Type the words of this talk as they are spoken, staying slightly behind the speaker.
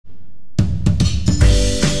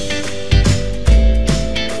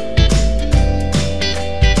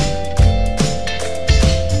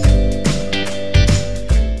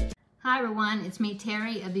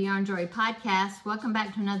of the Yarn Joy podcast. Welcome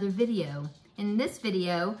back to another video. In this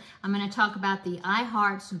video, I'm going to talk about the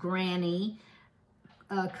iHeartgrannies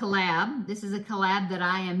collab. This is a collab that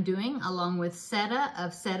I am doing along with Seta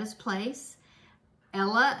of Seta's Place,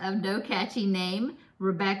 Ella of No Catchy Name,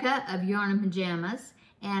 Rebecca of Yarn and Pajamas,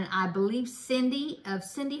 and I believe Cindy of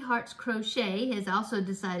Cindy Hearts Crochet has also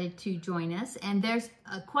decided to join us. And there's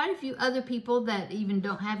quite a few other people that even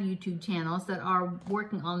don't have YouTube channels that are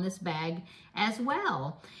working on this bag as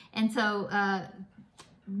well. And so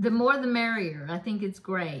the more the merrier. I think it's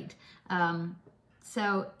great.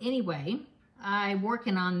 So anyway, I'm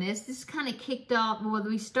working on this. This kind of kicked off, well,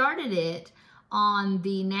 we started it on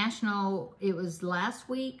the national, it was last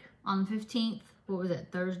week on the 15th. What was it,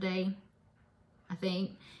 Thursday? I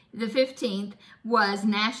think the 15th was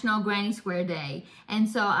National Granny Square Day. And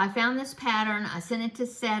so I found this pattern. I sent it to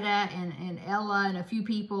Seta and Ella and a few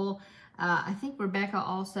people. I think Rebecca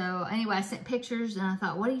also. Anyway, I sent pictures and I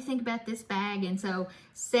thought, what do you think about this bag? And so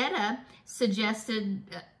Seta suggested,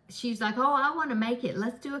 she's like, oh, I want to make it.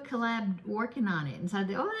 Let's do a collab working on it. And so I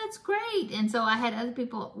did, oh, that's great. And so I had other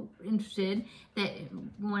people interested that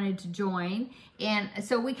wanted to join. And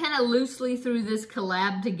so we kind of loosely threw this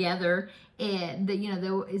collab together. And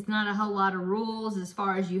there is not a whole lot of rules as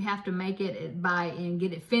far as you have to make it by and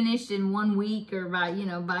get it finished in 1 week or by,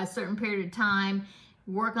 by a certain period of time.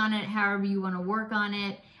 Work on it however you want to work on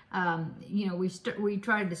it. We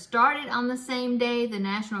tried to start it on the same day, the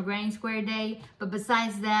National Granny Square Day, but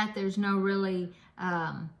besides that, there's no really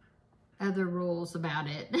other rules about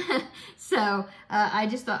it. So I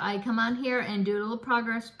just thought I'd come on here and do a little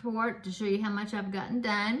progress report to show you how much I've gotten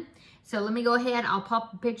done. So let me go ahead, I'll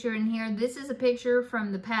pop a picture in here. This is a picture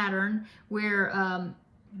from the pattern where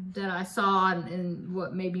that I saw and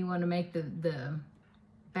what made me want to make the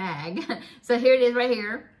bag. So here it is right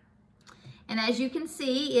here. And as you can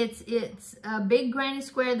see, it's a big granny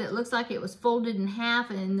square that looks like it was folded in half,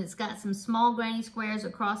 and it's got some small granny squares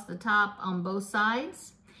across the top on both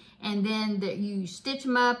sides. And then you stitch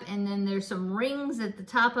them up, and then there's some rings at the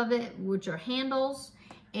top of it, which are handles.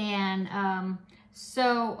 And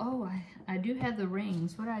oh, I do have the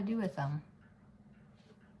rings. What do I do with them?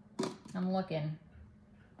 I'm looking.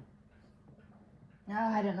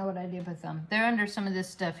 Oh, I don't know what I did with them. They're under some of this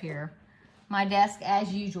stuff here. My desk,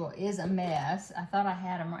 as usual, is a mess. I thought I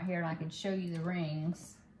had them right here and I could show you the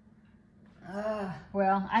rings.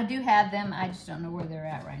 Well, I do have them. I just don't know where they're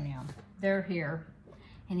at right now. They're here.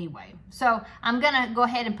 Anyway, so I'm going to go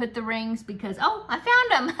ahead and put the rings because, oh, I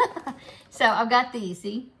found them. So I've got these,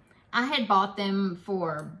 see? I had bought them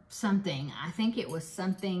for something. I think it was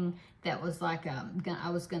something that was like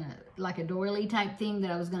like a doily type thing that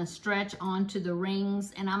I was gonna stretch onto the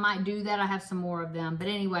rings, and I might do that. I have some more of them, but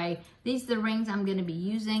anyway, these are the rings I'm gonna be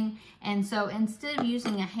using. And so instead of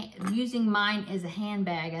using mine as a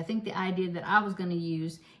handbag, I think the idea that I was gonna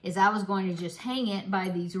use is I was going to just hang it by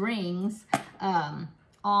these rings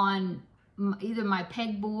on either my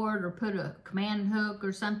pegboard or put a command hook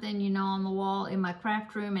or something, on the wall in my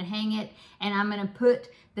craft room and hang it. And I'm going to put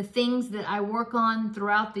the things that I work on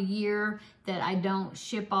throughout the year that I don't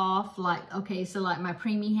ship off. Like my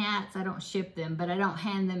preemie hats, I don't ship them, but I don't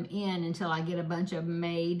hand them in until I get a bunch of them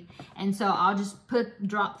made. And so I'll just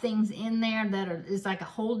drop things in there that is like a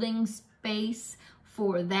holding space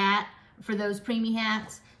for those preemie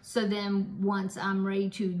hats. So then once I'm ready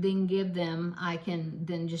to then give them, I can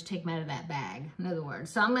then just take them out of that bag, in other words.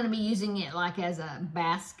 So I'm going to be using it like as a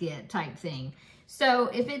basket type thing. So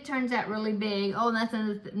if it turns out really big, oh, that's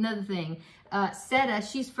another thing. Seta,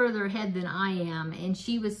 she's further ahead than I am, and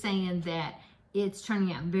she was saying that it's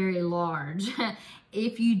turning out very large.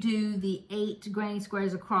 If you do the 8 granny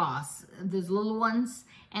squares across, those little ones.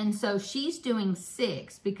 And so she's doing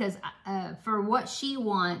 6 because for what she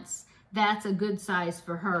wants, that's a good size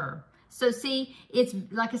for her. So see, it's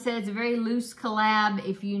like I said, it's a very loose collab.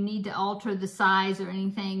 If you need to alter the size or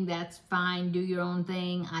anything, that's fine. Do your own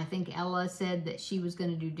thing. I think Ella said that she was going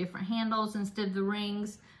to do different handles instead of the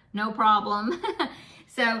rings. No problem.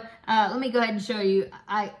 So let me go ahead and show you.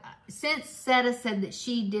 Since Seta said that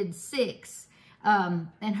she did 6,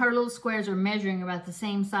 and her little squares are measuring about the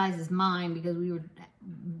same size as mine because we were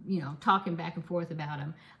talking back and forth about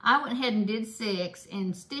them. I went ahead and did 6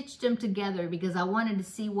 and stitched them together because I wanted to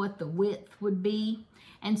see what the width would be.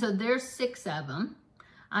 And so there's 6 of them.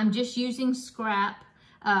 I'm just using scrap.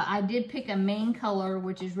 I did pick a main color,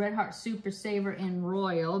 which is Red Heart Super Saver in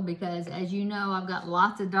Royal, because as you know, I've got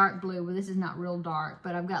lots of dark blue. Well, this is not real dark,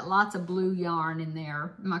 but I've got lots of blue yarn in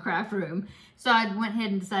there in my craft room. So I went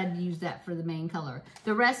ahead and decided to use that for the main color.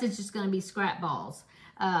 The rest is just going to be scrap balls.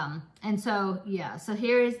 And so, yeah, so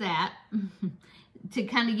here is that. to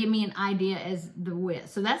kind of give me an idea as the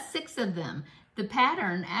width. So that's 6 of them. The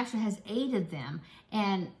pattern actually has 8 of them.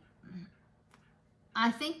 And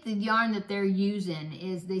I think the yarn that they're using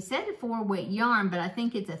is, they said a 4-weight yarn, but I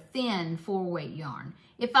think it's a thin 4-weight yarn.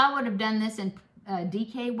 If I would have done this in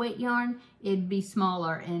DK weight yarn, it'd be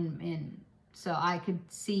smaller, and so I could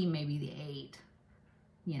see maybe the 8,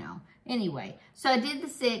 you know. Anyway, so I did the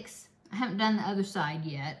 6. I haven't done the other side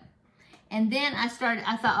yet. And then I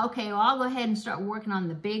thought, okay, well, I'll go ahead and start working on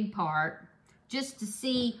the big part just to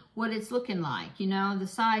see what it's looking like, you know, the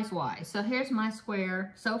size-wise. So here's my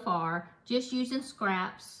square so far, just using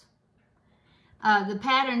scraps. The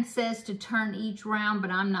pattern says to turn each round,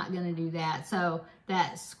 but I'm not going to do that. So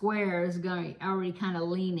that square is already kind of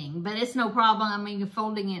leaning, but it's no problem. I mean,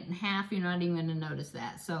 folding it in half, you're not even going to notice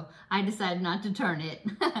that. So I decided not to turn it.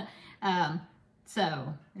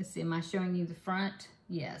 So let's see, am I showing you the front?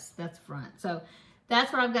 Yes, that's front. So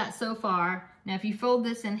that's what I've got so far. Now, if you fold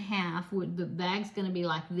this in half, the bag's going to be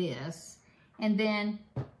like this. And then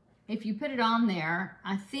if you put it on there,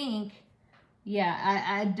 I think,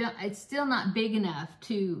 yeah, it's still not big enough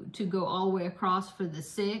to go all the way across for the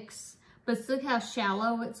 6. But look how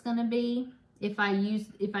shallow it's going to be if I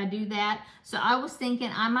do that. So I was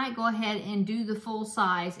thinking I might go ahead and do the full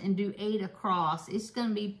size and do 8 across. It's going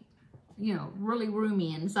to be, you know, really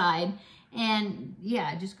roomy inside. And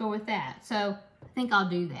yeah, just go with that. So I think I'll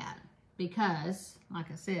do that because, like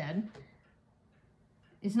I said,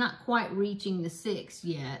 it's not quite reaching the 6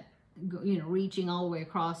 yet, you know, reaching all the way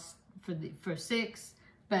across for 6,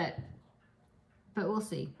 but we'll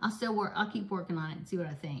see. I'll keep working on it and see what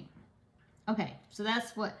I think. Okay, so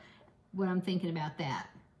that's what I'm thinking about that.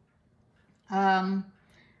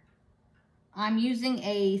 I'm using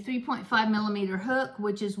a 3.5 millimeter hook,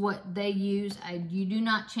 which is what they use. You do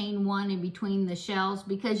not chain one in between the shells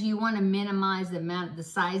because you want to minimize the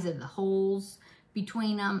size of the holes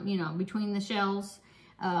between them, you know, between the shells.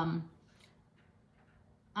 I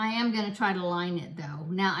am going to try to line it though.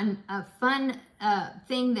 Now, a fun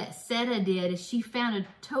thing that Seta did is she found a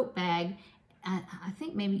tote bag. I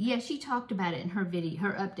think maybe, yeah, she talked about it in her video,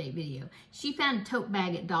 her update video. She found a tote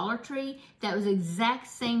bag at Dollar Tree that was exact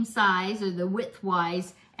same size, or the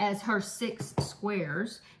width-wise, as her 6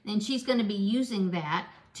 squares. And she's going to be using that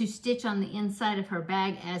to stitch on the inside of her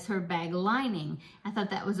bag as her bag lining. I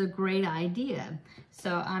thought that was a great idea.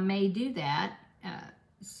 So I may do that,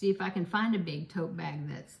 see if I can find a big tote bag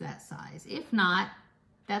that's that size. If not,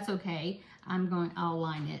 that's okay. I'll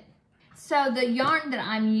line it. So the yarn that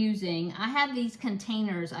I'm using, I have these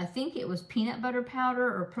containers. I think it was peanut butter powder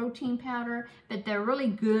or protein powder, but they're really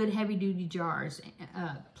good heavy-duty jars,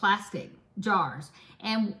 plastic jars,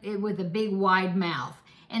 and with a big wide mouth.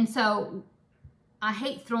 And so I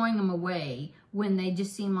hate throwing them away when they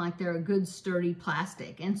just seem like they're a good sturdy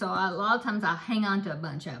plastic. And so a lot of times I'll hang on to a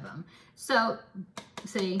bunch of them. So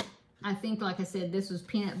see, I think, like I said, this was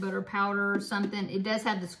peanut butter powder or something. It does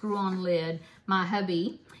have the screw-on lid. My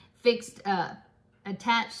hubby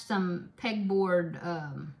attached some pegboard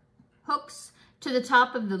hooks to the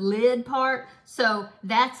top of the lid part, so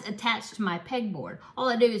that's attached to my pegboard. All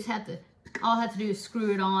I have to do is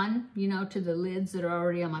screw it on, you know, to the lids that are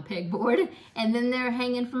already on my pegboard, and then they're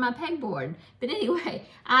hanging from my pegboard. But anyway,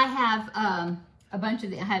 I have a bunch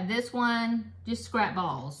of I have this one, just scrap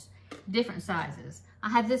balls, different sizes. I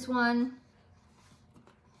have this one.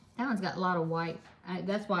 That one's got a lot of white.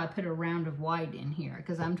 That's why I put a round of white in here,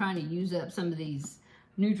 because I'm trying to use up some of these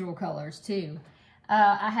neutral colors too.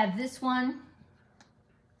 I have this one.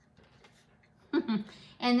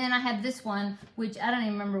 And then I have this one, which I don't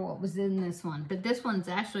even remember what was in this one. But this one's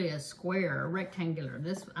actually a square, a rectangular.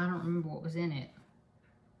 This, I don't remember what was in it.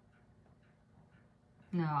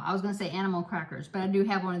 No, I was going to say animal crackers, but I do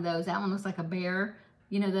have one of those. That one looks like a bear,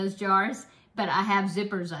 you know, those jars. But I have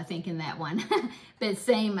zippers, I think, in that one. But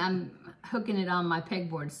same, I'm hooking it on my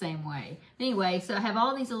pegboard same way. Anyway, so I have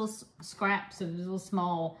all these little scraps of little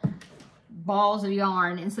small balls of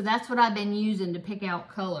yarn. And so that's what I've been using to pick out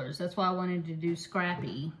colors. That's why I wanted to do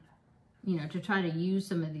scrappy, you know, to try to use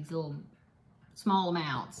some of these little small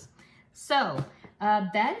amounts. So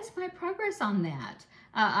that is my progress on that.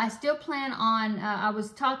 I still plan on, I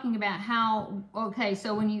was talking about how, okay,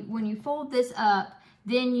 so when you fold this up,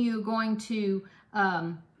 then you're going to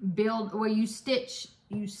build, or you stitch,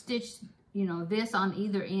 you know, this on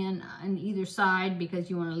either end, on either side, because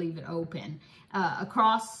you want to leave it open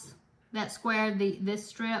across that square, this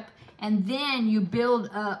strip, and then you build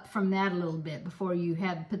up from that a little bit before you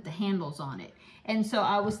put the handles on it. And so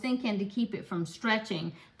I was thinking, to keep it from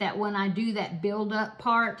stretching, that when I do that build up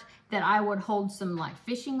part, that I would hold some like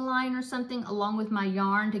fishing line or something along with my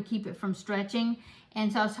yarn to keep it from stretching.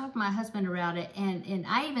 And so I was talking to my husband about it, and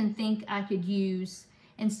I even think I could use,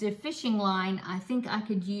 instead of fishing line, I think I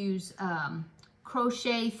could use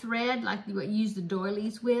crochet thread, like what you use the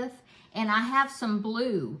doilies with. And I have some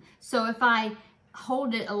blue. So if I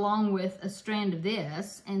hold it along with a strand of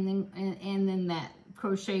this, and then that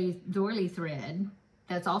crochet doily thread,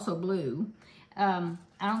 that's also blue, I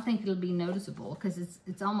don't think it'll be noticeable because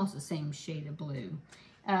it's almost the same shade of blue.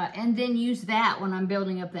 And then use that when I'm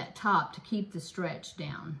building up that top to keep the stretch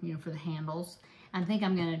down, you know, for the handles. I think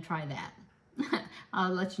I'm gonna try that.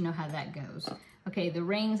 I'll let you know how that goes. Okay, the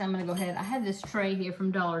rings, I'm gonna go ahead. I have this tray here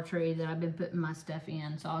from Dollar Tree that I've been putting my stuff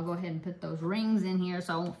in, so I'll go ahead and put those rings in here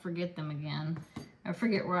so I won't forget them again. I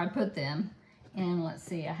forget where I put them. And let's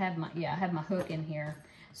see, I have my hook in here.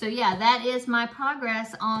 So yeah, that is my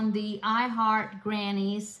progress on the I Heart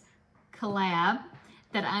Grannies collab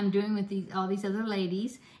that I'm doing with all these other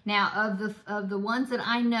ladies. Now, of the ones that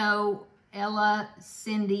I know, Ella,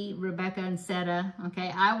 Cindy, Rebecca, and Seta,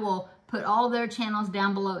 okay, I will put all their channels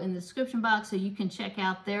down below in the description box so you can check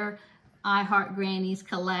out their I Heart Grannies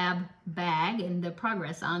collab bag and the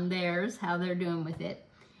progress on theirs, how they're doing with it.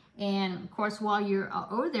 And of course, while you're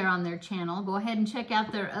over there on their channel, go ahead and check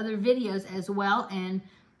out their other videos as well, and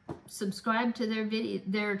subscribe to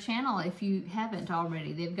their channel if you haven't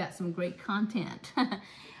already. They've got some great content.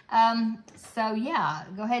 So yeah,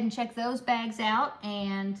 go ahead and check those bags out,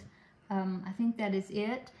 and I think that is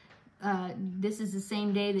it. This is the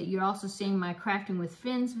same day that you're also seeing my Crafting with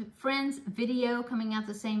Friends video coming out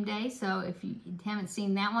the same day. So if you haven't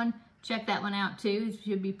seen that one, check that one out too. They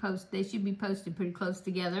should be posted pretty close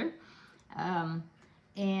together.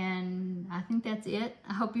 And I think that's it.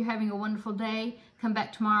 I hope you're having a wonderful day. Come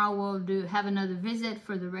back tomorrow. We'll have another visit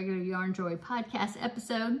for the regular Yarn Joy podcast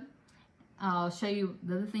episode. I'll show you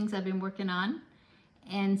the other things I've been working on.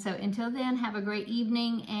 And so until then, have a great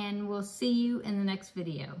evening, and we'll see you in the next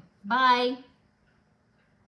video. Bye.